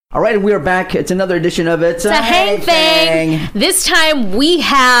All right, we are back. It's another edition of It's a Hang Thing. This time we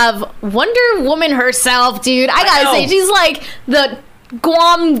have Wonder Woman herself, dude. I gotta say, she's like the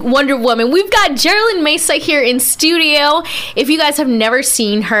Guam Wonder Woman. We've got Jeralyn Mesa here in studio. If you guys have never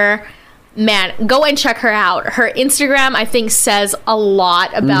seen her, man, go and check her out. Her Instagram, I think, says a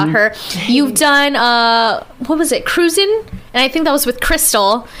lot about her. You've done, what was it, Cruisin'? And I think that was with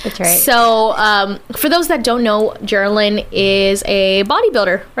Crystal. That's right. So, for those that don't know, Jeralyn is a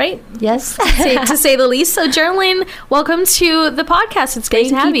bodybuilder, right? Yes. to say the least. So, Jeralyn, welcome to the podcast. It's great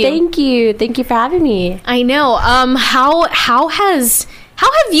to have you. Thank you. Thank you for having me. I know. How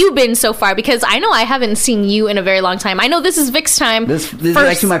have you been so far? Because I know I haven't seen you in a very long time. I know this is Vic's time. This is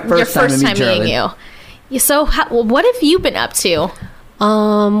actually my first time meeting you. Yeah, so, what have you been up to?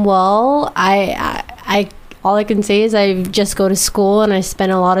 Well, I all I can say is I just go to school and I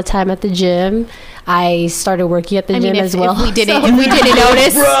spend a lot of time at the gym. I started working at the gym as well. If we didn't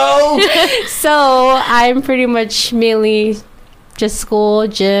notice, bro. So I'm pretty much mainly just school,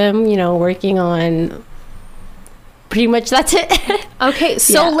 gym, working on. Pretty much that's it. Okay,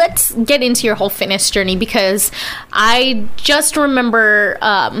 so let's get into your whole fitness journey, because I just remember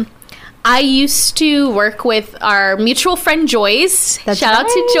I used to work with our mutual friend Joyce. Shout out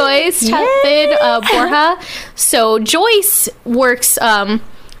to Joyce Chapid Borja. So Joyce works.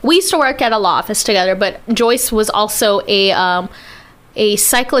 We used to work at a law office together, but Joyce was also a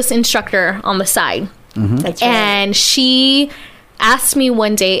cyclist instructor on the side. Mm-hmm. That's right. And she asked me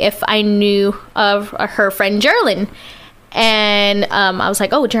one day if I knew of her friend Jeralyn, and I was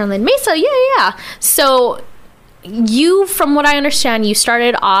like, "Oh, Jeralyn Mesa, yeah." So you, from what I understand, you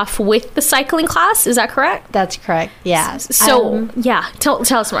started off with the cycling class. Is that correct? That's correct. Yeah. So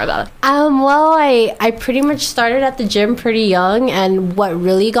tell us more about it. Well, I pretty much started at the gym pretty young, and what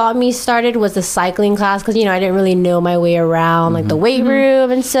really got me started was the cycling class, because I didn't really know my way around like the weight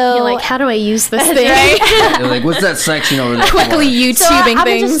room, and so you're like, how do I use this thing? Right? You're like, what's that section over there? Quickly YouTubing so I would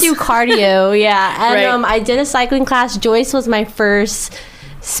things. just do cardio, yeah. And Right. I did a cycling class. Joyce was my first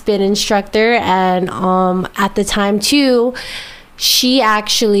spin instructor, and at the time too, she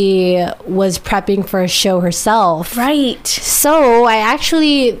actually was prepping for a show herself. Right. So I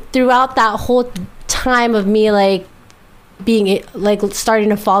actually, throughout that whole time of me being starting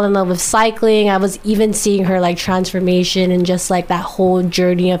to fall in love with cycling, I was even seeing her transformation and just that whole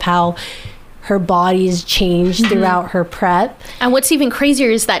journey of how her body's changed throughout her prep. And what's even crazier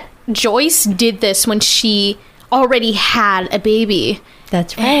is that Joyce did this when she already had a baby.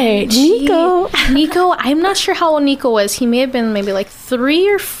 That's right. Nico, I'm not sure how old Nico was. He may have been maybe 3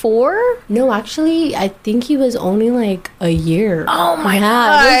 or 4. No, actually, I think he was only a year. Oh my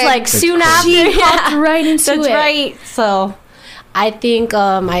God. It was soon after. She hopped right into That's it. right. So I think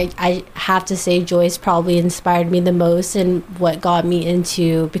I have to say Joyce probably inspired me the most, and what got me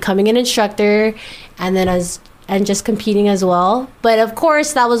into becoming an instructor, and then and just competing as well. But of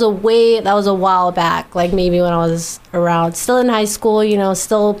course, that was a while back, maybe when I was around, still in high school,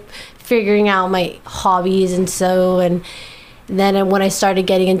 still figuring out my hobbies. And then when I started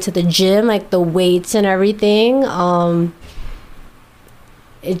getting into the gym, the weights and everything,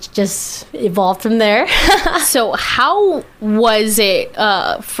 it just evolved from there. So how was it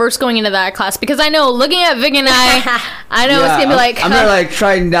first going into that class? Because I know, looking at Vic and I know it's gonna be I'm gonna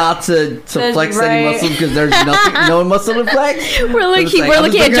try not to flex any muscle, because there's no muscle to flex. We're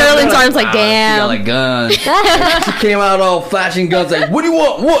looking at Jeralyn's arms damn. She got guns. She came out all flashing guns what do you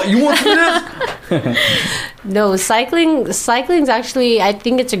want? What you want from this? No, cycling's actually, I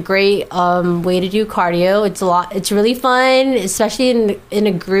think it's a great way to do cardio. It's really fun, especially in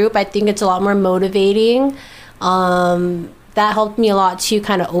a group. I think it's a lot more motivating. That helped me a lot to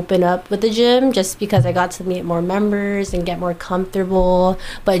kind of open up with the gym, just because I got to meet more members and get more comfortable.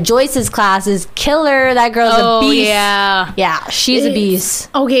 But Joyce's class is killer. That girl's a beast. Yeah, she's a beast.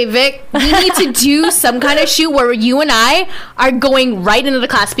 Okay, Vic, we need to do some kind of shoot where you and I are going right into the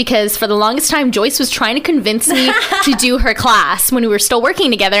class, because for the longest time, Joyce was trying to convince me to do her class when we were still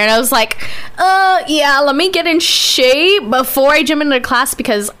working together. And I was like, let me get in shape before I jump into the class,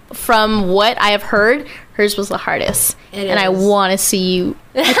 because from what I have heard, hers was the hardest. I want to see you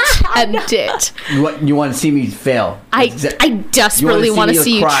attempt it. You want to see me fail? I desperately want to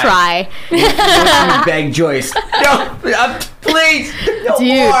see you try. You want to see me beg Joyce? No, please. No Dude,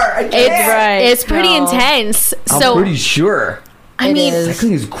 more. it's pretty intense. I'm pretty sure. I mean,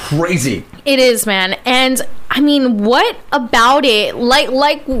 cycling is crazy. It is, man. And I mean, what about it?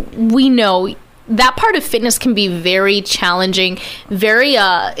 Like we know, that part of fitness can be very challenging,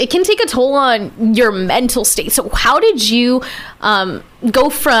 it can take a toll on your mental state. So how did you go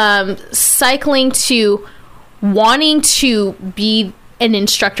from cycling to wanting to be an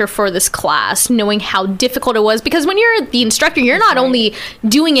instructor for this class, knowing how difficult it was? Because when you're the instructor, you're not only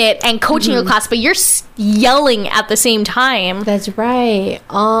doing it and coaching a class, but you're yelling at the same time. That's right.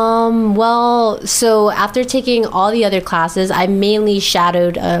 Well, so after taking all the other classes, I mainly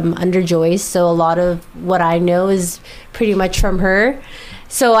shadowed under Joyce. So a lot of what I know is pretty much from her.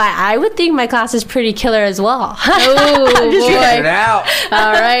 So I would think my class is pretty killer as well. Oh, Check it out.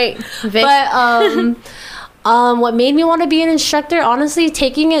 All right. Vic. But what made me want to be an instructor, honestly,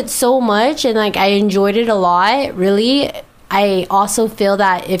 taking it so much and like I enjoyed it a lot, really. I also feel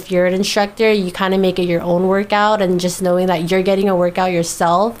that if you're an instructor, you kind of make it your own workout, and just knowing that you're getting a workout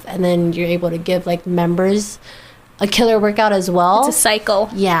yourself and then you're able to give like members a killer workout as well. It's a cycle.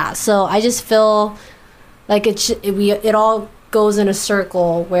 Yeah, so I just feel like it all goes in a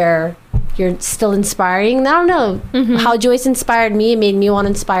circle where you're still inspiring. I don't know how Joyce inspired me. It made me want to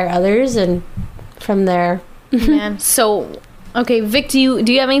inspire others, and from there. Man, so okay, Vic, do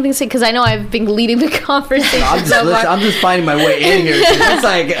you have anything to say? Because I know I've been leading the conversation. I'm just finding my way in here. It's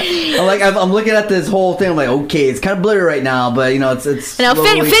I'm looking at this whole thing. I'm like, okay, it's kind of blurry right now, but you know, it's. Now,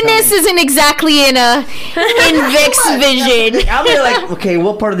 fitness isn't exactly in Vic's vision. I'm here like, okay,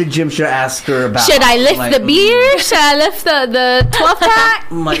 what part of the gym should I ask her about? Should I lift the beer? Should I lift the 12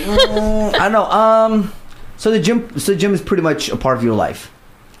 pack? I'm like, I don't know. So the gym is pretty much a part of your life.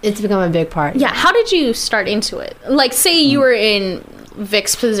 It's become a big part. Yeah. How did you start into it? Like, say you were in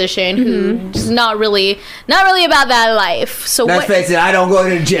Vic's position, who's not really about that life. So let's face it, I don't go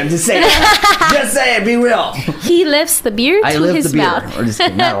to the gym. Just say it. Just say it. Be real. He lifts the beer to his mouth. Or just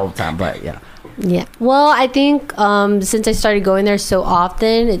kidding, not all the time, but yeah. Yeah. Well, I think since I started going there so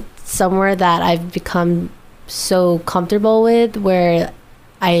often, it's somewhere that I've become so comfortable with, where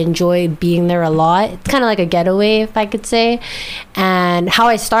I enjoy being there a lot. It's kind of like a getaway, if I could say. And how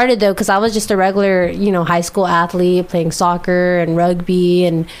I started, though, because I was just a regular, high school athlete playing soccer and rugby,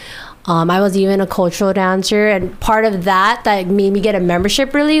 and I was even a cultural dancer. And part of that made me get a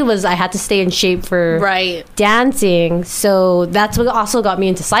membership, really, was I had to stay in shape for dancing. So that's what also got me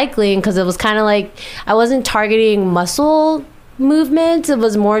into cycling, because it was kind of like I wasn't targeting muscle movements. It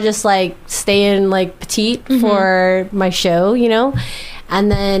was more just like staying like petite for my show, And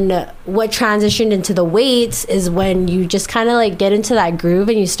then what transitioned into the weights is when you just kind of like get into that groove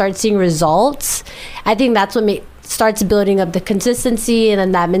and you start seeing results. I think that's what starts building up the consistency, and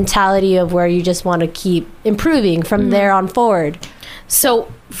then that mentality of where you just want to keep improving from there on forward.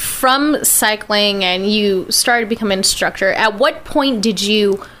 So from cycling, and you started becoming an instructor, at what point did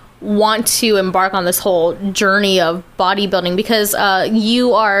you want to embark on this whole journey of bodybuilding? Because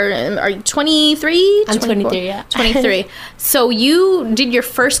you are you 23? I'm 23, yeah. 23. So you did your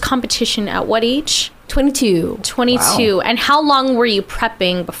first competition at what age? 22. 22. Wow. And how long were you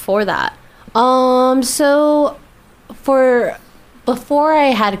prepping before that? So before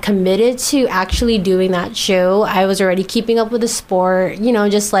I had committed to actually doing that show, I was already keeping up with the sport,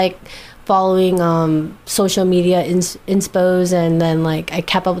 just like following social media inspos, and then like I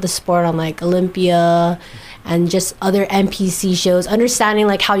kept up with the sport on like Olympia and just other NPC shows, understanding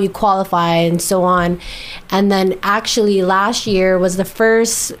like how you qualify and so on. And then actually last year was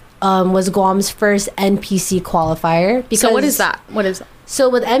was Guam's first NPC qualifier. Because, so what is that? So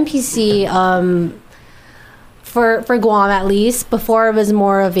with NPC, for Guam at least, before it was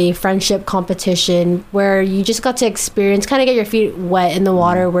more of a friendship competition where you just got to experience, kind of get your feet wet in the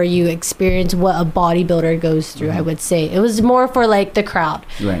water, where you experience what a bodybuilder goes through, I would say. It was more for like the crowd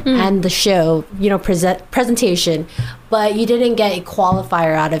and the show, presentation, but you didn't get a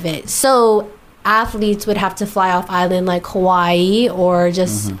qualifier out of it. So athletes would have to fly off island like Hawaii, or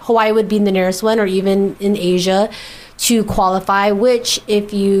just Hawaii would be the nearest one, or even in Asia, to qualify, which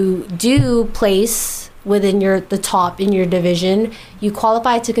if you do place within the top in your division, you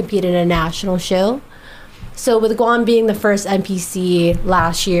qualify to compete in a national show. So with Guam being the first NPC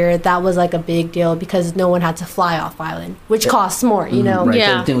last year, that was like a big deal, because no one had to fly off island, which costs more, Right.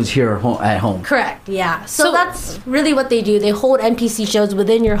 Yeah. Everything was here at home. Correct, yeah. So that's really what they do. They hold NPC shows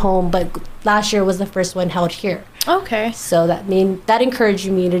within your home, but last year was the first one held here. Okay. So that encouraged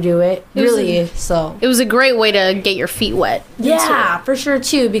me to do it, really. It was a great way to get your feet wet. Yeah, for sure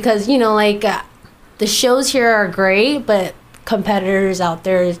too, because the shows here are great, but competitors out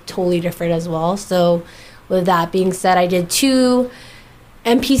there is totally different as well. So with that being said, I did 2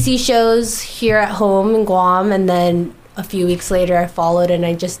 NPC shows here at home in Guam, and then a few weeks later I followed and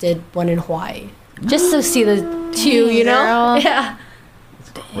I just did one in Hawaii, just to see the 2, Yeah. It's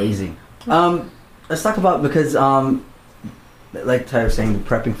crazy. Let's talk about, because like Ty was saying,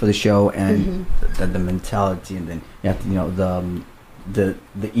 prepping for the show and the mentality, and then you have to, the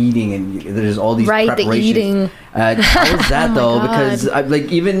eating and there's all these Right, the preparations. eating. How was that Oh my though? God. Because I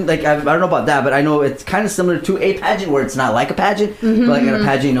don't know about that, but I know it's kind of similar to a pageant where it's not like a pageant, but like at a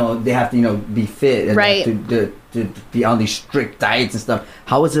pageant, they have to be fit and Right. they have to be on these strict diets and stuff.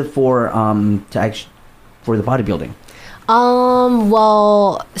 How was it for for the bodybuilding?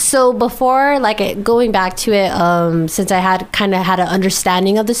 Well, so before, going back to it, since I had an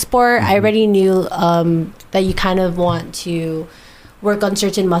understanding of the sport, I already knew that you kind of want to work on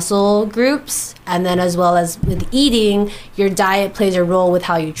certain muscle groups, and then as well as with eating, your diet plays a role with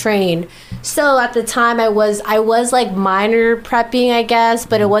how you train. So at the time, I was like minor prepping, I guess,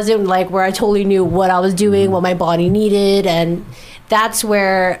 but it wasn't like where I totally knew what I was doing, what my body needed, and that's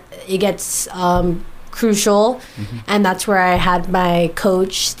where it gets crucial. And that's where I had my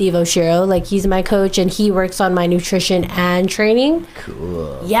coach Steve Oshiro, he's my coach and he works on my nutrition and training.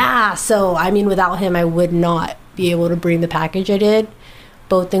 Cool. Yeah, so I mean without him I would not be able to bring the package I did,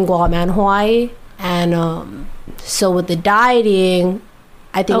 both in Guam and Hawaii. And so with the dieting,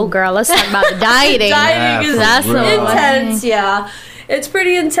 I think, Oh, girl, let's talk about the dieting. dieting is That's so intense. Yeah, it's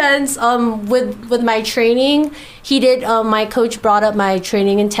pretty intense. With my training, he did. My coach brought up my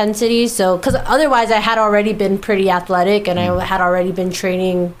training intensity. So, because otherwise, I had already been pretty athletic and I had already been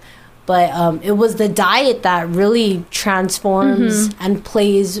training, but it was the diet that really transforms and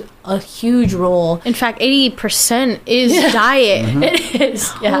plays a huge role. In fact, 80% is diet. It is.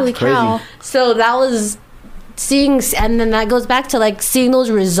 Yeah. Holy cow. So that was seeing, and then that goes back to seeing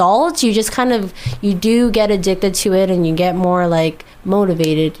those results. You just you do get addicted to it and you get more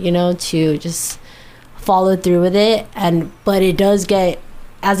motivated, to just follow through with it. But it does get,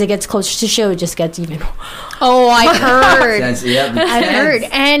 as it gets closer to show, it just gets even. Oh, I heard. I heard.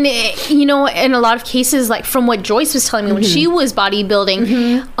 And, in a lot of cases, from what Joyce was telling me when she was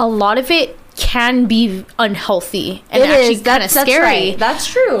bodybuilding, a lot of it can be unhealthy and actually kind of scary. Right. That's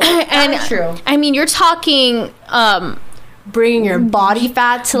true. And That's true. I mean, you're talking Bringing your body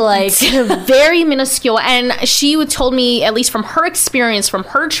fat to very minuscule. And she told me, at least from her experience, from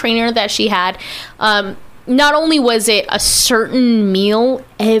her trainer that she had, not only was it a certain meal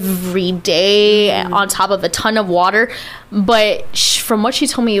every day on top of a ton of water, but from what she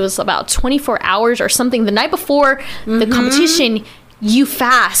told me, it was about 24 hours or something. The night before the competition, you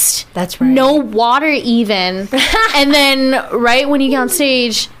fast. That's right. No water even. And then right when you get on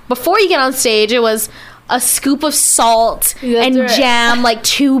stage, before you get on stage, it was a scoop of salt and jam,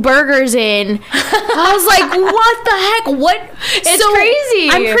 2 burgers in. I was like, what the heck? What? It's crazy.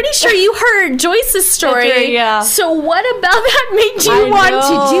 I'm pretty sure you heard Joyce's story. That's right, yeah. So what about that made you want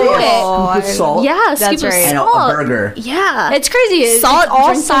to do it? Scoop of salt. Yeah, scoop That's of right. And salt. a burger. Yeah. It's crazy. Salt, it's all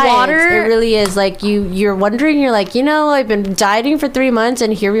drink some science. water. It really is. You're wondering, you're I've been dieting for 3 months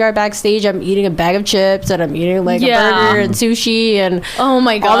and here we are backstage. I'm eating a bag of chips and I'm eating a burger and sushi and oh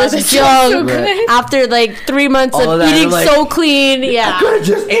my God. all this that's junk so good. after 3 months All of that, eating so clean. Yeah. Could have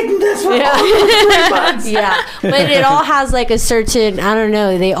just eaten this for Yeah. all 3 months. Yeah, but it all has a certain, I don't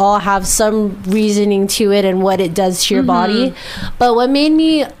know, they all have some reasoning to it and what it does to your body. But what made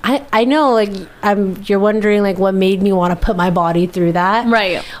me, I know you're wondering what made me want to put my body through that,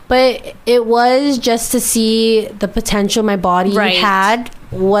 Right. but it was just to see the potential my body Right. had,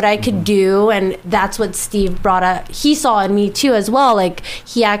 what I could do, and that's what Steve brought up. He saw in me too as well.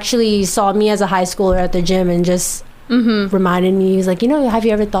 He actually saw me as a high schooler at the gym and just reminded me. He's like, have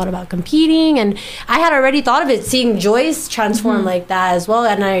you ever thought about competing? And I had already thought of it, seeing Joyce transform like that as well.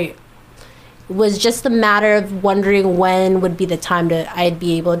 And I was just a matter of wondering when would be the time I'd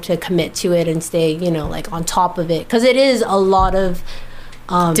be able to commit to it and stay, on top of it, because it is a lot of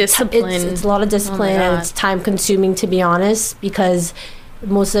discipline. It's a lot of discipline and it's time consuming, to be honest, because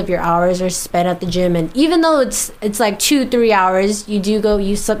most of your hours are spent at the gym. And even though it's 2-3 hours, you do go,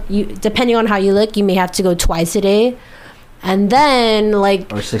 you depending on how you look, you may have to go twice a day. And then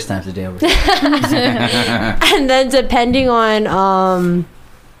or 6 times a day. and then depending on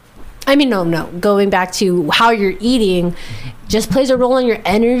going back to how you're eating just plays a role in your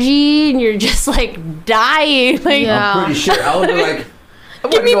energy, and you're just dying. I'm pretty sure I would be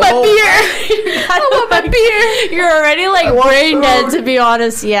Give me my beer. I want my beer. You're already brain dead, to be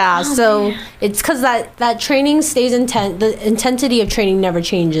honest. Yeah. So it's because that training stays intense. The intensity of training never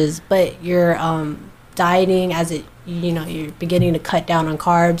changes, but you're dieting as you're beginning to cut down on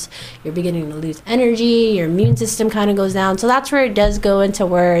carbs. You're beginning to lose energy. Your immune system kind of goes down. So that's where it does go into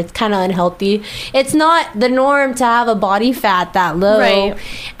where it's kind of unhealthy. It's not the norm to have a body fat that low, right?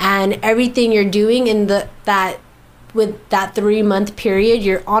 And everything you're doing in with that 3-month period,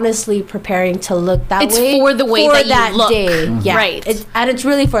 you're honestly preparing to look that way. It's for the way that you look. Day. Yeah. Right. It's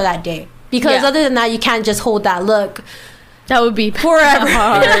really for that day. Because other than that, you can't just hold that look That would be forever,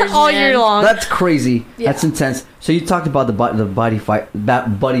 all year long. That's crazy. Yeah. That's intense. So you talked about the body fat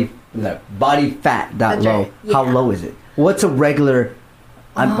that That's low. right. Yeah. How low is it? What's a regular?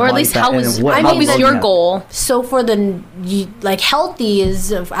 Or at least how was your goal? So for healthy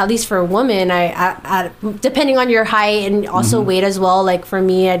is, at least for a woman, I depending on your height and also weight as well. Like for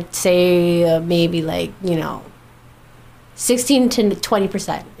me, I'd say maybe 16 to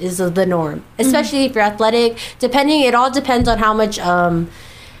 20% is the norm, especially if you're athletic. It all depends on how much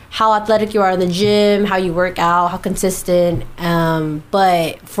how athletic you are in the gym, how you work out, how consistent.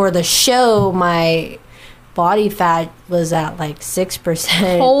 But for the show, my body fat was at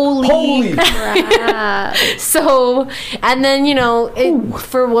 6%. Holy crap. So, and then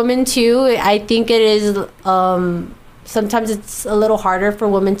for women too, I think it is sometimes it's a little harder for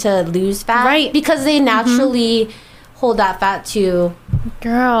women to lose fat, right? Because they naturally hold that fat to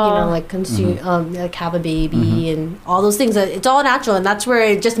consume have a baby and all those things. It's all natural, and that's where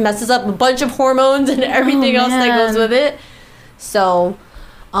it just messes up a bunch of hormones and everything else that goes with it. So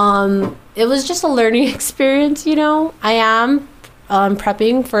it was just a learning experience. I am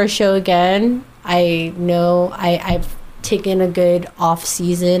prepping for a show again. I know I've taken a good off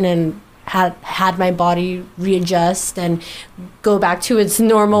season and had my body readjust and go back to its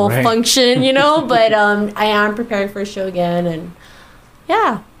normal function, but I am preparing for a show again, and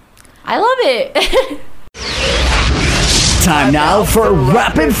yeah, I love it. Time now for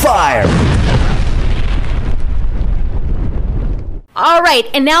rapid fire. All right,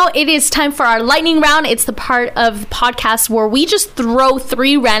 and now it is time for our lightning round. It's the part of the podcast where we just throw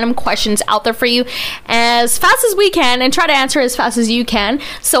 3 random questions out there for you as fast as we can and try to answer as fast as you can.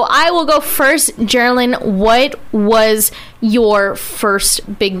 So I will go first. Jeralyn, what was your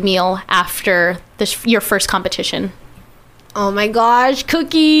first big meal after your first competition? Oh my gosh,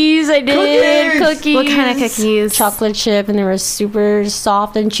 cookies! I did cookies. What kind of cookies? Chocolate chip, and they were super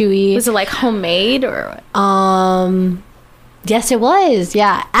soft and chewy. Was it homemade or what? Yes, it was.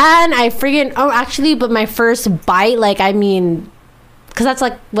 Yeah, and I but my first bite, because that's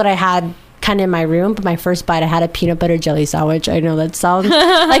what I had kind of in my room. But my first bite, I had a peanut butter jelly sandwich. I know that sounds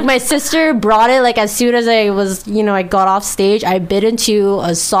like my sister brought it. As soon as I was, I got off stage, I bit into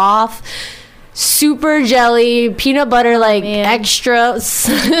a soft, super jelly peanut butter, extra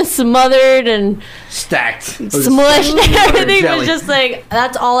smothered and stacked, smushed. Everything was just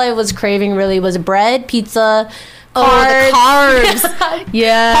that's all I was craving. Really, was bread, pizza. Carbs.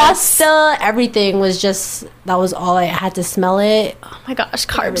 Yeah. Pasta, everything was just, that was all I had to smell it. Oh my gosh,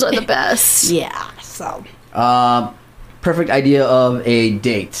 carbs are the best. Yeah, so. Perfect idea of a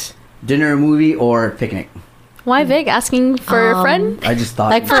date. Dinner, movie, or picnic? Why Vic? Asking for a friend? I just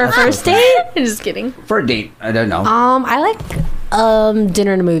thought. For a first date? I'm just kidding. For a date, I don't know. I like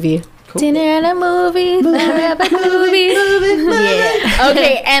dinner and a movie. Cool. Dinner and a movie. Yeah.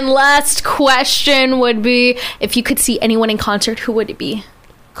 Okay, and last question would be, if you could see anyone in concert, who would it be?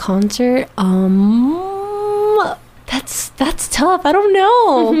 Concert? That's tough. I don't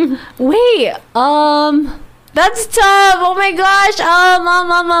know. Wait. That's tough. Oh my gosh.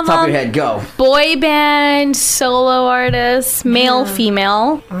 Top of your head, go. Boy band, solo artist, male,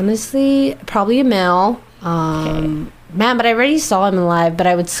 female. Honestly, probably a male. Okay. Man, but I already saw him live, but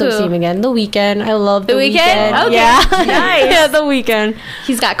I would still see him again. The Weeknd. I love The Weeknd. Okay. Yeah. Nice. Yeah, The Weeknd.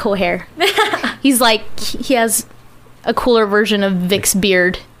 He's got cool hair. He's he has a cooler version of Vic's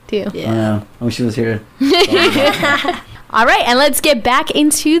beard, too. Yeah. I wish he was here. All right, and let's get back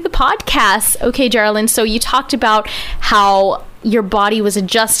into the podcast. Okay, Jeralyn, so you talked about how your body was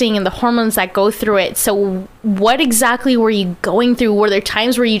adjusting and the hormones that go through it. So what exactly were you going through? Were there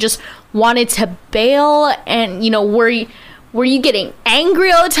times where you just wanted to bail? And, were you getting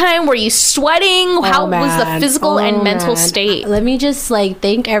angry all the time? Were you sweating? How was the physical and mental state? Let me just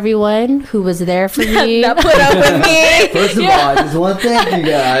thank everyone who was there for me. That put up with me. First of all, I just want to thank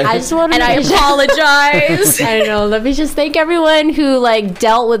you guys. I just want to I apologize. I don't know. Let me just thank everyone who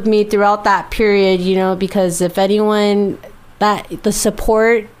dealt with me throughout that period, because if anyone the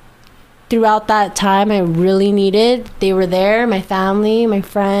support throughout that time I really needed, they were there, my family, my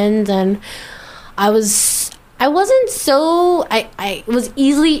friends, and I was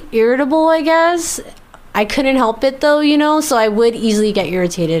easily irritable, I guess. I couldn't help it though, so I would easily get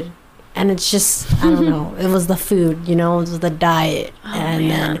irritated. And it's just, I don't know, it was the food, it was the diet.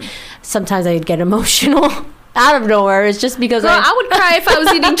 Then sometimes I'd get emotional out of nowhere. It's just because I would cry if I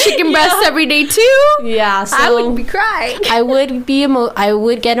was eating chicken breasts every day too. Yeah, so I would be crying. I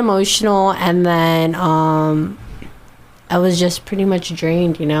would get emotional, and then I was just pretty much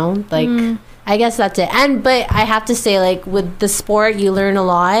drained, I guess that's it. But I have to say, with the sport, you learn a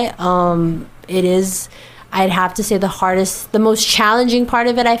lot. It is I'd have to say the most challenging part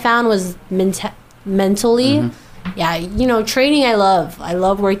of it I found was mentally. Yeah, you know, training I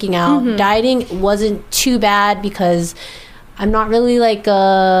love working out. Dieting wasn't too bad because I'm not really like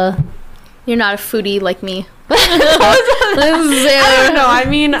You're not a foodie like me. I don't know. I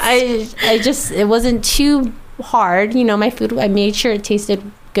mean, I just, it wasn't too hard. You know, my food, I made sure it tasted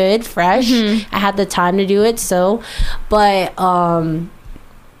good, fresh. I had the time to do it. So, but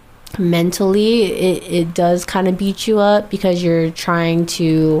mentally, it does kind of beat you up because you're trying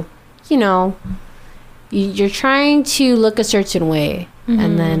to, you know, you're trying to look a certain way.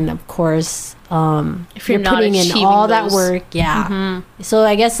 And then, of course, if you're putting in all that work, so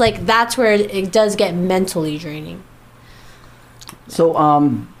I guess like that's where it does get mentally draining. So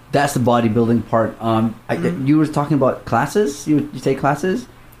that's the bodybuilding part. You were talking about classes. You take classes.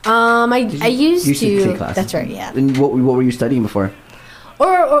 I used to take classes. That's right. Yeah. And what were you studying before?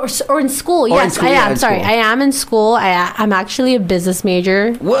 Or in school. Yes, I am. Sorry, I am in school. I'm actually a business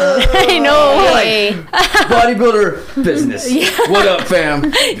major. Whoa! I know. Like, bodybuilder business. Yeah. What up,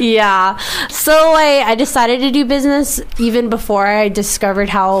 fam? Yeah. So I decided to do business even before I discovered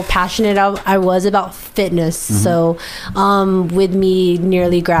how passionate I was about fitness. So with me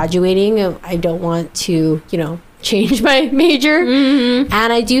nearly graduating, I don't want to, you know, change my major.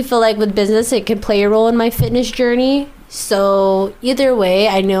 And I do feel like with business, it can play a role in my fitness journey. So either way,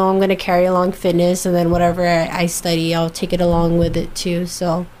 I know I'm going to carry along fitness, and then whatever I study, I'll take it along with it too.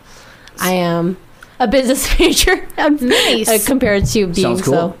 So I am a business major. Nice. Compared to being Sounds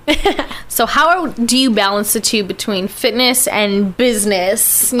cool. So how do you balance the two between fitness and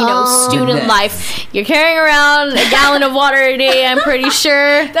business? You know, student life. You're carrying around a gallon of water a day, I'm pretty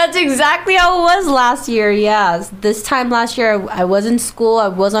sure. That's exactly how it was last year. Yeah, this time last year I was in school. I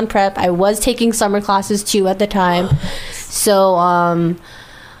was on prep. I was taking summer classes too at the time. So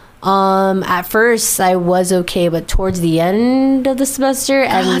at first I was okay, but towards the end of the semester,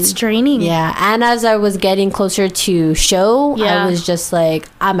 and it's draining. Yeah, and as I was getting closer to show, I was just like,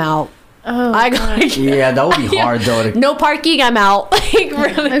 I'm out. Yeah, that would be hard though. No parking, I'm out. Like,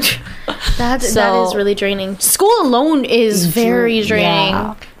 really. That is really draining. School alone is very draining.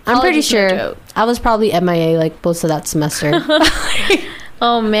 Yeah. I'm pretty sure I was probably MIA like most of that semester.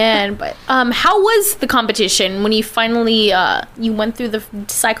 Oh man, but how was the competition when you finally you went through the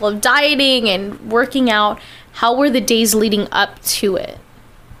cycle of dieting and working out? How were the days leading up to it?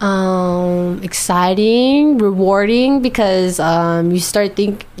 Exciting, rewarding, because you start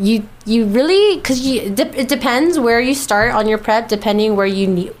you really, because it depends where you start on your prep, depending where you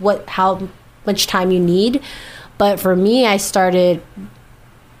need how much time you need. But for me, I started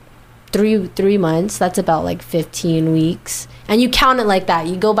 3 months. That's about like 15 weeks, and you count it like that.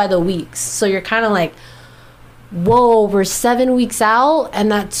 You go by the weeks, so you're kind of like, whoa, we're 7 weeks out,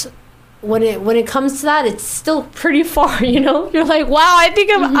 and that's when it comes to that, it's still pretty far. You know, you're like, wow, I think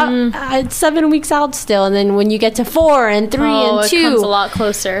I'm 7 weeks out still, and then when you get to 4 and 3 and 2, it comes a lot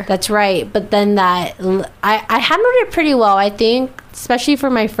closer. That's right. But then I handled it pretty well, I think, especially for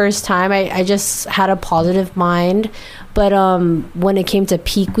my first time. I just had a positive mind. But when it came to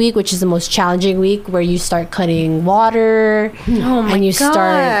peak week, which is the most challenging week, where you start cutting water and you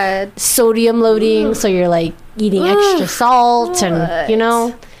start sodium loading, so you're like eating extra salt, and you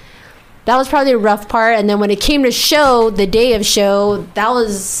know, that was probably a rough part. And then when it came to show, the day of show,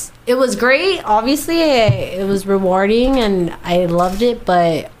 it was great. Obviously, it was rewarding and I loved it,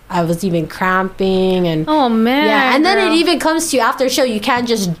 but I was even cramping, and oh man, yeah. And then it even comes to after show, you can't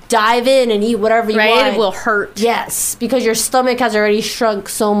just dive in and eat whatever you want. It will hurt. Yes, because your stomach has already shrunk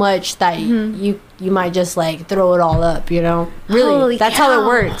so much that you might just like throw it all up. You know, really, that's how it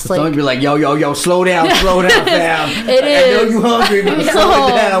works. Like, don't be like, yo, slow down, fam. It is. I know you hungry, but slow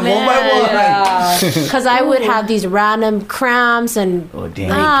it down one by one. Because I would have these random cramps and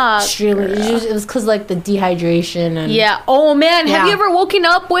extremely. It was because like the dehydration and Oh man, have you ever woken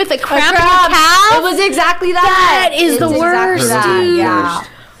up with a cramp in your calf? It was exactly that. That is the worst, dude. Yeah.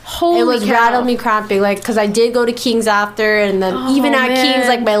 Holy it was randomly cramping, like, because I did go to King's after, and then even at King's,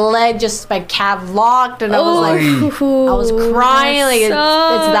 like, my calf locked, and I was like, I was crying, like, it's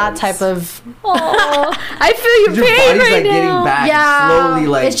that type of. I feel your pain body's, right like, now. Getting back slowly,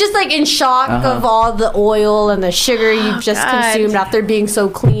 like, it's just like in shock of all the oil and the sugar you've just consumed after being so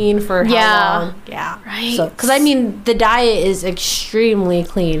clean for how long? Yeah, right. So, because I mean, the diet is extremely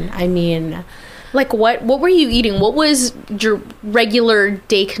clean. I mean. Like what were you eating? What was your regular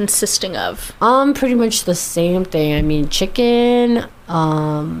day consisting of? Pretty much the same thing. I mean, chicken,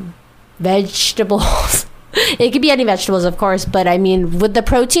 vegetables, It could be any vegetables, of course, but I mean, with the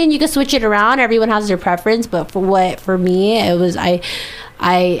protein, you can switch it around. Everyone has their preference, but for me, it was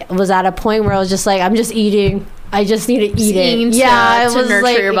I was at a point where I was just like, I'm just eating. I just need to eat it. Yeah, it was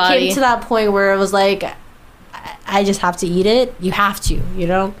like it came to that point where it was like, I just have to eat it. You have to, you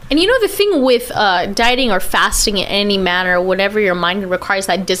know? And you know, the thing with dieting or fasting in any manner, whatever your mind requires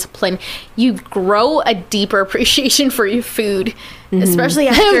that discipline, you grow a deeper appreciation for your food. Especially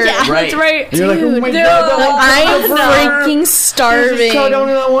after... Yeah, right. that's right. And you're like, oh my God, I'm freaking starving.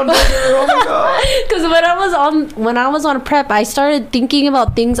 Because when I was on prep, I started thinking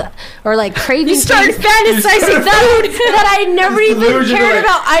about things or like craving. You started things fantasizing that I never even cared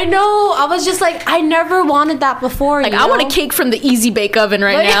about. I know. I was just like, I never wanted that before. Like, I want a cake from the Easy Bake Oven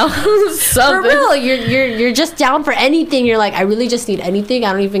right now. For real, you're just down for anything. You're like, I really just need anything.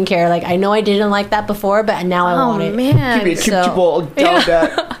 I don't even care. Like, I know I didn't like that before, but now I want it. Oh man, give me a kimchi bowl.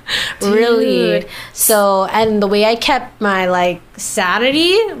 That. Really. So, and the way I kept my like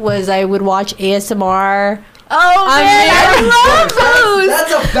sanity was I would watch ASMR. Oh man, I love those.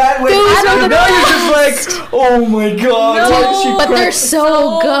 That's a bad way. Now you're just like, oh my God. But they're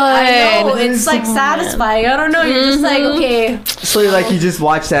so good. I know, it's like satisfying. I don't know. You're just like, okay. So you're like, you just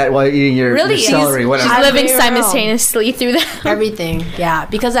watch that while eating your celery, whatever. She's living simultaneously through that. Everything. Yeah,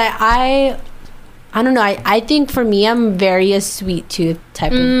 because I don't know. I think for me, I'm very a sweet tooth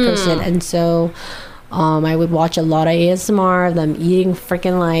type of person, and so I would watch a lot of ASMR of them eating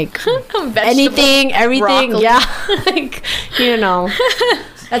freaking like anything, everything. broccoli. Yeah, like, you know.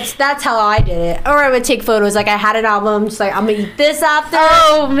 That's how I did it. Or I would take photos. Like I had an album, just like I'm gonna eat this after.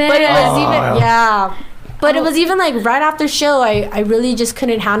 Oh man! But it was But it was even like right after show. I really just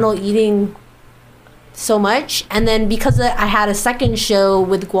couldn't handle eating so much, and then because I had a second show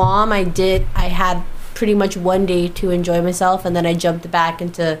with Guam, I had pretty much one day to enjoy myself, and then I jumped back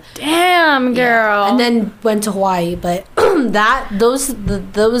into damn girl, and then went to Hawaii. But those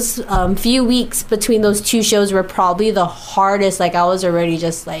few weeks between those two shows were probably the hardest. Like I was already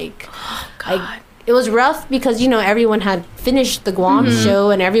just like, oh God. It was rough because, you know, everyone had finished the Guam show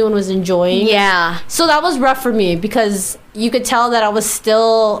and everyone was enjoying. Yeah. So that was rough for me because you could tell that I was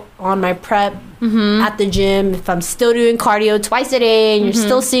still on my prep at the gym. If I'm still doing cardio twice a day and you're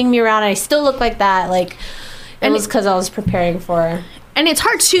still seeing me around and I still look like that, like, it was because I was preparing for. And it's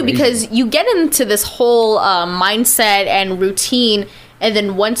hard too because you get into this whole mindset and routine. And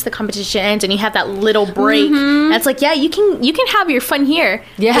then once the competition ends and you have that little break, that's like, yeah, you can have your fun here.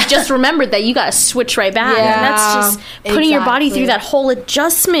 Yeah. But just remember that you got to switch right back. Yeah. And that's just putting your body through that whole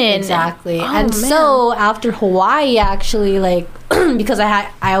adjustment. Exactly. So after Hawaii, actually, like, because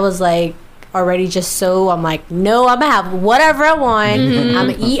I was like already just so, I'm like, no, I'm going to have whatever I want. I'm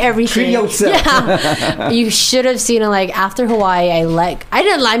going to eat everything. Treat yourself. Yeah. You should have seen it. Like after Hawaii, I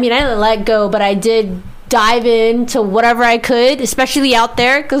didn't let go, but I did dive into whatever I could, especially out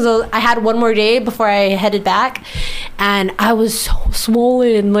there, because I had one more day before I headed back, and I was so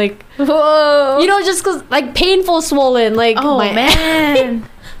swollen, like, whoa, you know, just because, like, painful swollen, like, oh man,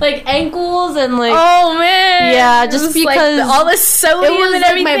 like ankles and like, oh man, yeah, just because like all the sodium it was and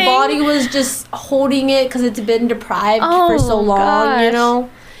like everything. My body was just holding it because it's been deprived for so long, gosh. you know,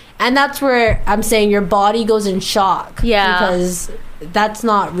 and that's where I'm saying your body goes in shock, because that's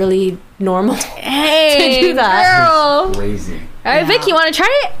not really normal to do that. Girl. It's crazy. All right, Vic, you want to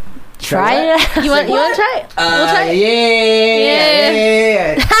try it? Try it. You want to try it? We'll try it.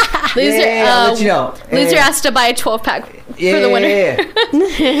 Yeah. Loser, I'll let you know. Loser has to buy a 12-pack for the winner.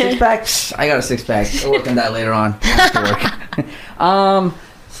 6-pack. I got a 6-pack. I'll work on that later on after work.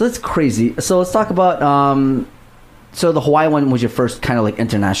 So that's crazy. So let's talk about so the Hawaii one was your first kind of like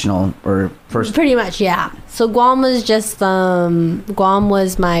international or first? Pretty much, yeah. So Guam was just Guam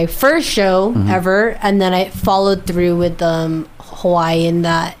was my first show ever, and then I followed through with Hawaii, and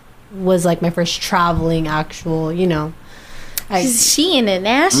that was like my first traveling actual, you know. She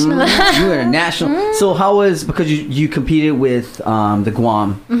international. You international. So how was, because you competed with the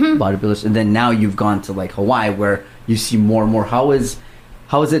Guam bodybuilders, and then now you've gone to like Hawaii where you see more and more. How is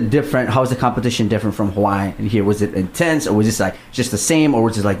it different? How is the competition different from Hawaii and here? Was it intense, or was it like just the same, or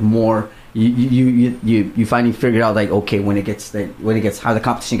was it like more? You finally figured out like, okay, when it gets how the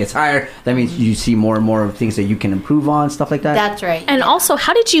competition gets higher, that means you see more and more of things that you can improve on, stuff like that. That's right. And also,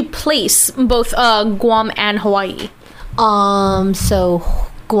 how did you place both Guam and Hawaii? So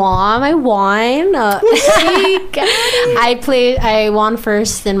Guam, I won. I won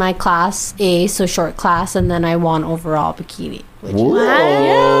first in my class A, so short class, and then I won overall bikini. Whoa.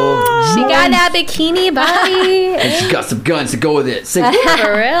 Yeah. She got that bikini body. And she got some guns to go with it. For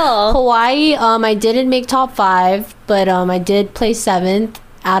real. Hawaii, I didn't make top 5, but I did play 7th.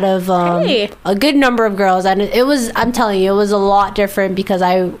 out of a good number of girls, and it was, I'm telling you, it was a lot different because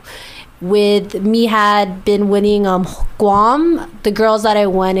me had been winning Guam, the girls that I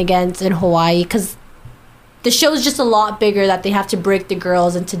went against in Hawaii, because the show's just a lot bigger that they have to break the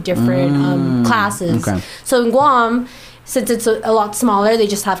girls into different classes. Okay. So in Guam, since it's a lot smaller, they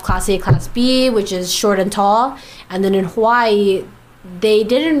just have Class A, Class B, which is short and tall. And then in Hawaii, they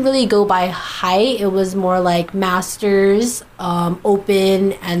didn't really go by height. It was more like masters,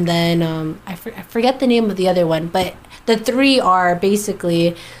 open, and then I forget the name of the other one. But the three are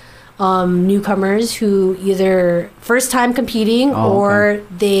basically newcomers who either first time competing or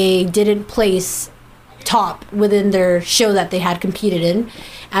they didn't place top within their show that they had competed in.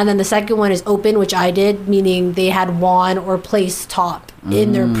 And then the second one is open, which I did, meaning they had won or placed top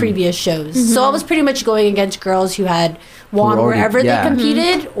in their previous shows. Mm-hmm. So I was pretty much going against girls who had won wherever they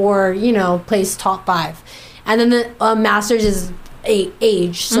competed or, placed top 5. And then the masters is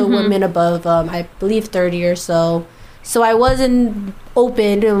age, so women above, I believe, 30 or so. So I was in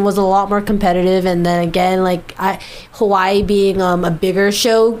open and was a lot more competitive. And then again, Hawaii being a bigger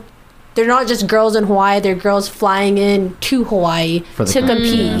show, they're not just girls in Hawaii, they're girls flying in to Hawaii to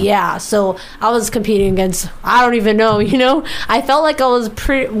compete. Yeah, so I was competing against, I don't even know, I felt like I was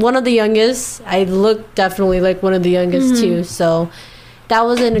one of the youngest. I looked definitely like one of the youngest too. So that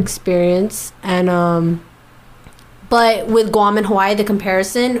was an experience. And but with Guam and Hawaii, the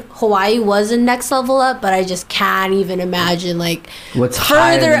comparison, Hawaii was a next level up, but I just can't even imagine what's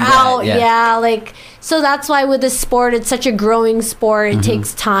further out. So that's why with this sport, it's such a growing sport. It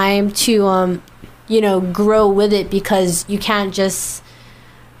takes time to, grow with it, because you can't just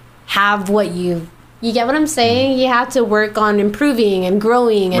have what you get what I'm saying? You have to work on improving and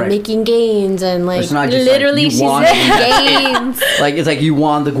growing and making gains and it's not just literally she's gains. It's like you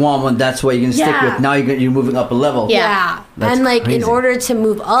won the Guam one, that's what you can stick with. Now you're moving up a level. Yeah. And crazy. In order to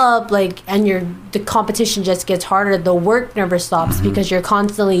move up, the competition just gets harder. The work never stops because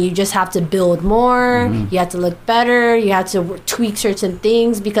you just have to build more. You have to look better. You have to tweak certain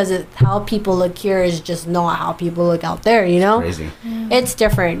things because how people look here is just not how people look out there. It's crazy. It's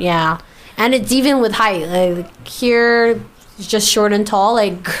different. Yeah. And it's even with height. Here, it's just short and tall.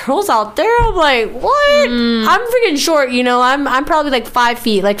 Girls out there, I'm like, what? I'm freaking short, I'm probably 5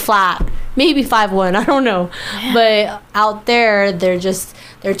 feet, flat. Maybe 5'1", I don't know. Yeah. But out there, they're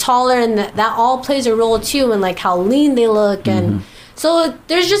taller, and that all plays a role too in how lean they look. And so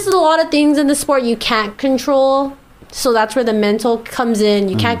there's just a lot of things in the sport you can't control. So that's where the mental comes in.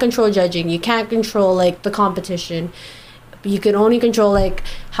 You can't control judging. You can't control the competition. You can only control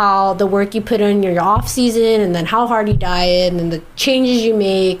how the work you put in your off season, and then how hard you diet, and then the changes you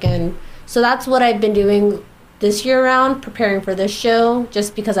make. And so that's what I've been doing this year around, preparing for this show,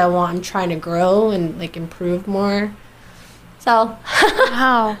 just because I'm trying to grow and improve more. So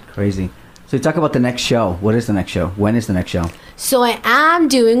wow, crazy. So talk about the next show. What is the next show? When is the next show? So I am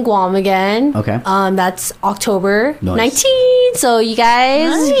doing Guam again. Okay. That's October 19th. So you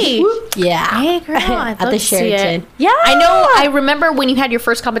guys, yeah. Hey girl, at the Sheraton. Yeah. I know. I remember when you had your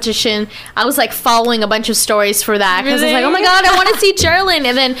first competition, I was following a bunch of stories for that because I was like, oh my god, I want to see Jeralyn.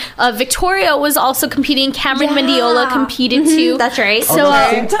 And then Victoria was also competing. Cameron Mendiola competed too. That's right. So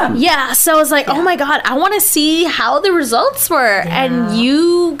yeah. So I was like, oh my god, I want to see how the results were. Yeah. And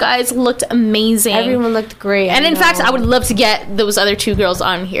you guys looked amazing. Everyone looked great. And in fact, I would love to get those other 2 girls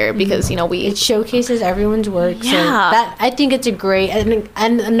on here because it showcases everyone's work. Yeah. So that, I think it's a great and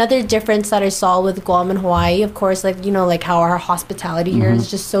another difference that I saw with Guam and Hawaii, of course, how our hospitality here is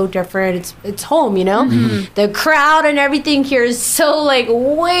just so different. It's home, the crowd and everything here is so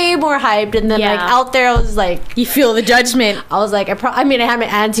way more hyped, and then out there I was you feel the judgment. I was I had my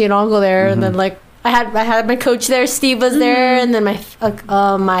auntie and uncle there, and then I had my coach there, Steve was there, and then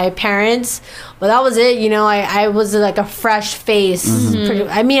my parents. But that was it, I was a fresh face.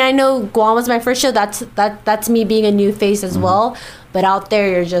 I know Guam was my first show. That's me being a new face as well. But out there,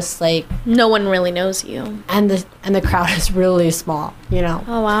 you're just no one really knows you, and the crowd is really small.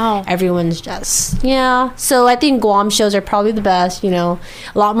 Oh wow! Everyone's just So I think Guam shows are probably the best. A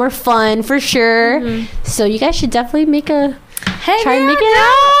lot more fun for sure. So you guys should definitely try and make it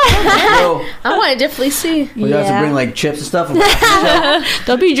out. I want to definitely see. You have to bring chips and stuff.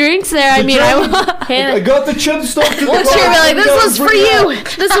 There'll be drinks there. I got the chips stuff. What's your this was for you.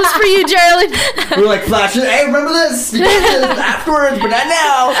 This was for you, Jeralyn. We're flashing. Hey, remember this? You did this afterwards, but not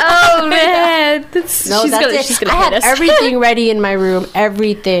now. Oh man, she's gonna I had everything ready in my room.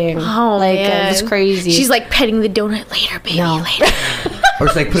 Everything. Oh man, it was crazy. She's petting the donut later, baby. Later. Or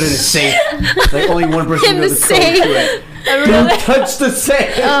it's put it in a safe. Only one person knows the code to it. Don't touch the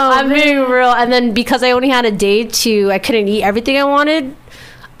safe. I'm being real. And then because I only had a day I couldn't eat everything I wanted.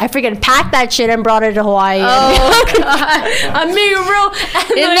 I freaking packed that shit and brought it to Hawaii. Oh God. I'm being real.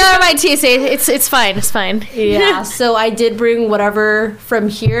 No, my TSA. It's fine. It's fine. Yeah. So I did bring whatever from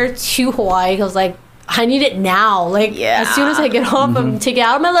here to Hawaii. I was like, I need it now. Like as soon as I get home, I'm taking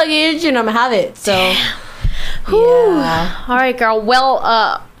out my luggage and I'm gonna have it. So yeah. All right, girl. Well,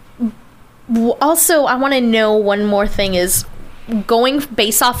 also I want to know one more thing is going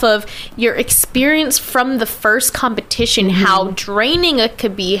based off of your experience from the first competition, how draining it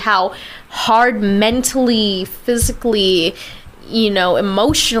could be, how hard mentally, physically,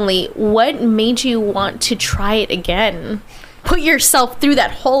 emotionally, what made you want to try it again? Put yourself through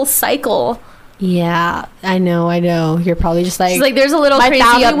that whole cycle. Yeah, I know. You're probably just like... She's like, there's a little my crazy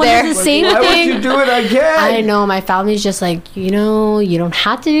family up there. Was the same Why thing. would you do it again? I know, my family's just like, you don't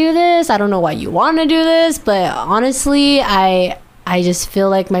have to do this. I don't know why you want to do this. But honestly, I just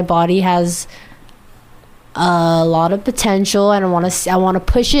feel like my body has a lot of potential. And I want to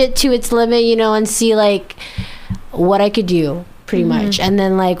push it to its limit, and see like what I could do. Pretty much. And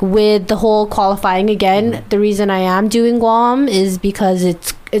then like with the whole qualifying again, the reason I am doing Guam is because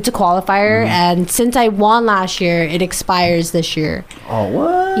it's a qualifier, and since I won last year, it expires this year. Oh,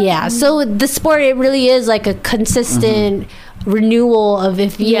 what? Yeah, so the sport, it really is like a consistent renewal of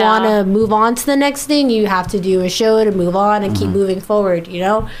if you want to move on to the next thing, you have to do a show to move on and keep moving forward,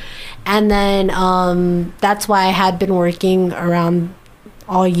 and then that's why I had been working around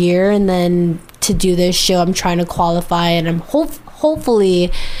all year, and then to do this show I'm trying to qualify, and I'm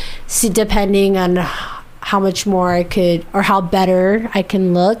hopefully depending on how much more I could or how better I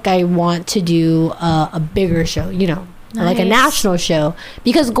can look, I want to do a bigger show, like a national show,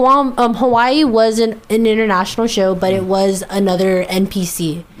 because Guam, Hawaii was an international show, but it was another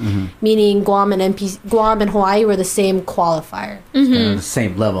NPC, meaning Guam and Hawaii were the same qualifier, The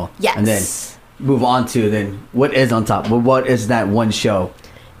same level. Yes. And then move on to then what is on top? What is that one show?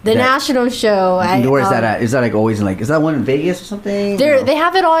 The national show. Where is that at? Is that like always is that one in Vegas or something? They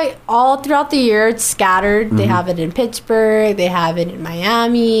have it all throughout the year. It's scattered. They have it in Pittsburgh. They have it in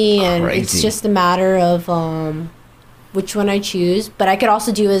Miami, and it's just a matter of which one I choose. But I could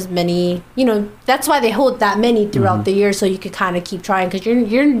also do as many. That's why they hold that many throughout the year, so you could kind of keep trying, because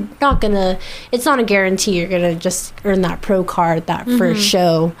you're not gonna. It's not a guarantee you're gonna just earn that pro card that first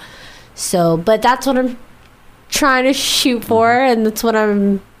show. So, but that's what I'm trying to shoot for, and that's what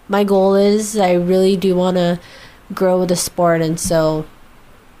my goal is. I really do want to grow with the sport, and so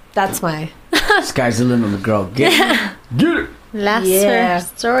that's my sky's the limit, girl. Get it.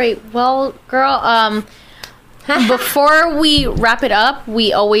 Last story. Well, girl, before we wrap it up,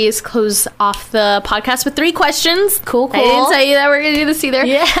 we always close off the podcast with 3 questions. Cool. I didn't tell you that we're gonna do this either.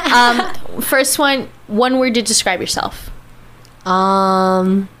 Yeah. First one word to describe yourself.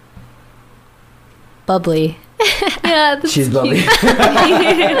 Bubbly. Yeah, She's bubbly.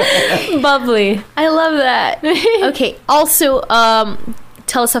 Bubbly. I love that. Okay. Also,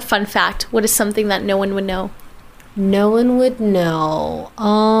 tell us a fun fact. What is something that no one would know? No one would know.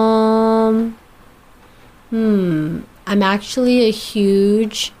 I'm actually a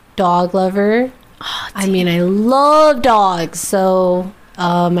huge dog lover. I mean, I love dogs. So,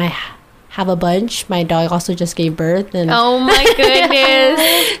 I have a bunch. My dog also just gave birth, and oh my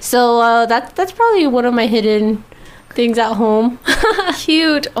goodness. So that's probably one of my hidden things at home.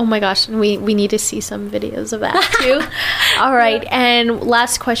 Cute. Oh my gosh, we need to see some videos of that too. All right, and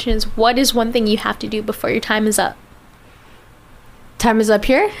last question is, what is one thing you have to do before your time is up? Time is up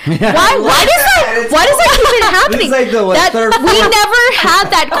here. Why does that keep happening? Like we never had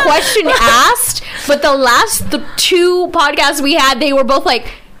that question asked, but the last 2 podcasts we had, they were both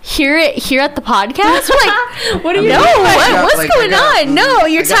like, here at the podcast. We're like, what are you doing? What's going on? No,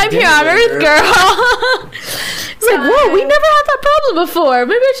 your time here on Earth, girl. It's like, whoa, we never had that problem before.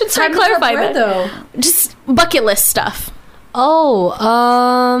 Maybe I should start clarifying that. Though. Just bucket list stuff. Oh,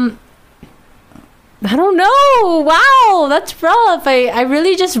 I don't know. Wow, that's rough. I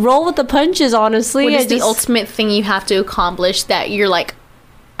really just roll with the punches, honestly. What is the ultimate thing you have to accomplish that you're like,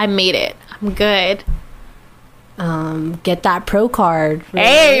 I made it. I'm good. Get that pro card. Really.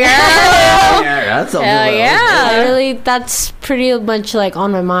 Hey, girl. Yeah, that's Really, that's pretty much like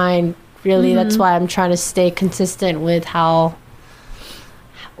on my mind. Really, that's why I'm trying to stay consistent with how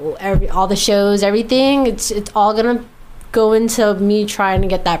all the shows, everything. It's all gonna go into me trying to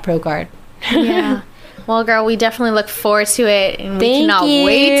get that pro card. Yeah. Well, girl, we definitely look forward to it, and we Thank cannot you.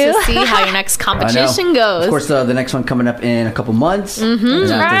 wait to see how your next competition goes. Of course, the next one coming up in a couple months. And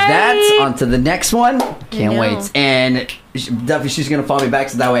after Right. that, on to the next one. Can't wait. And definitely she's going to follow me back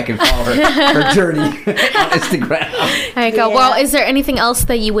so that way I can follow her journey on Instagram. All right, girl. Well, is there anything else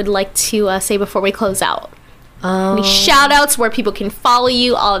that you would like to say before we close out? Any shout outs where people can follow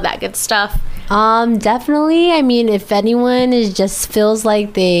you, all of that good stuff? Definitely. I mean, if anyone is just feels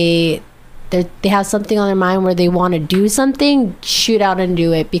like they have something on their mind where they want to do something, shoot out and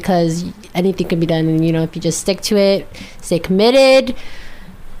do it, because anything can be done. And you know, if you just stick to it, stay committed,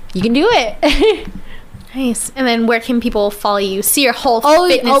 you can do it. Nice. And then where can people follow you? See your whole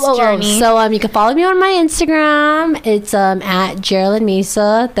fitness journey. So you can follow me on my Instagram. It's at Jeralyn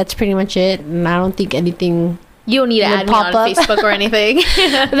Mesa. That's pretty much it. And I don't think anything. You don't need to add me on Facebook or anything.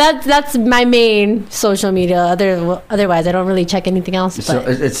 That's my main social media. Otherwise, I don't really check anything else. So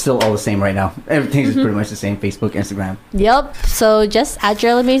it's still all the same right now. Everything's pretty much the same. Facebook, Instagram. Yep. So just at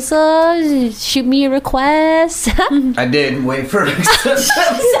Jeralyn Mesa, shoot me a request. I did. Wait for it. Sorry.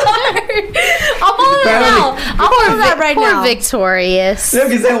 I'll follow that now. Poor Victorious. No,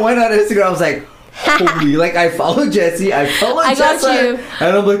 because I went on Instagram. I was like, holy, like I follow Jessie, I follow Jessa,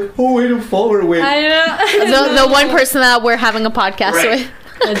 and I'm like, oh wait, I'm following. Wait, I know. the one person that we're having a podcast with.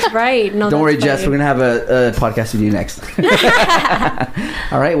 That's right. No, don't worry, Jess. We're gonna have a podcast with you next.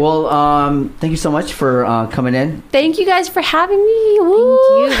 All right. Well, thank you so much for coming in. Thank you guys for having me.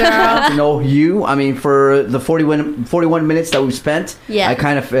 Woo. Thank you, girl. To know you. I mean, for the 41 minutes that we've spent, I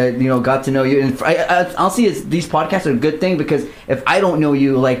kind of got to know you. And I'll see these podcasts are a good thing, because if I don't know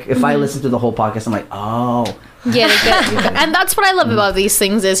you, like if I listen to the whole podcast, I'm like, oh. Get it. And that's what I love about these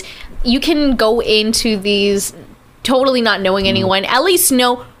things is you can go into these totally not knowing anyone, at least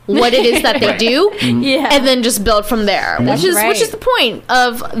know what it is that they do, and then just build from there. Which is the point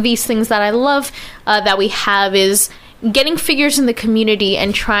of these things that I love that we have, is getting figures in the community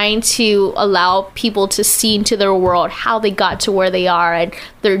and trying to allow people to see into their world how they got to where they are and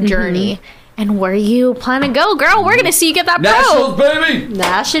their journey. And where you plan to go, girl. We're gonna see you get that Nationals, baby.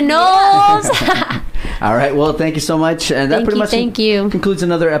 Nationals. All right. Well, thank you so much, and that pretty much concludes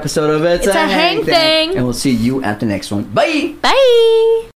another episode of It's a Hang Thing. And we'll see you at the next one. Bye. Bye.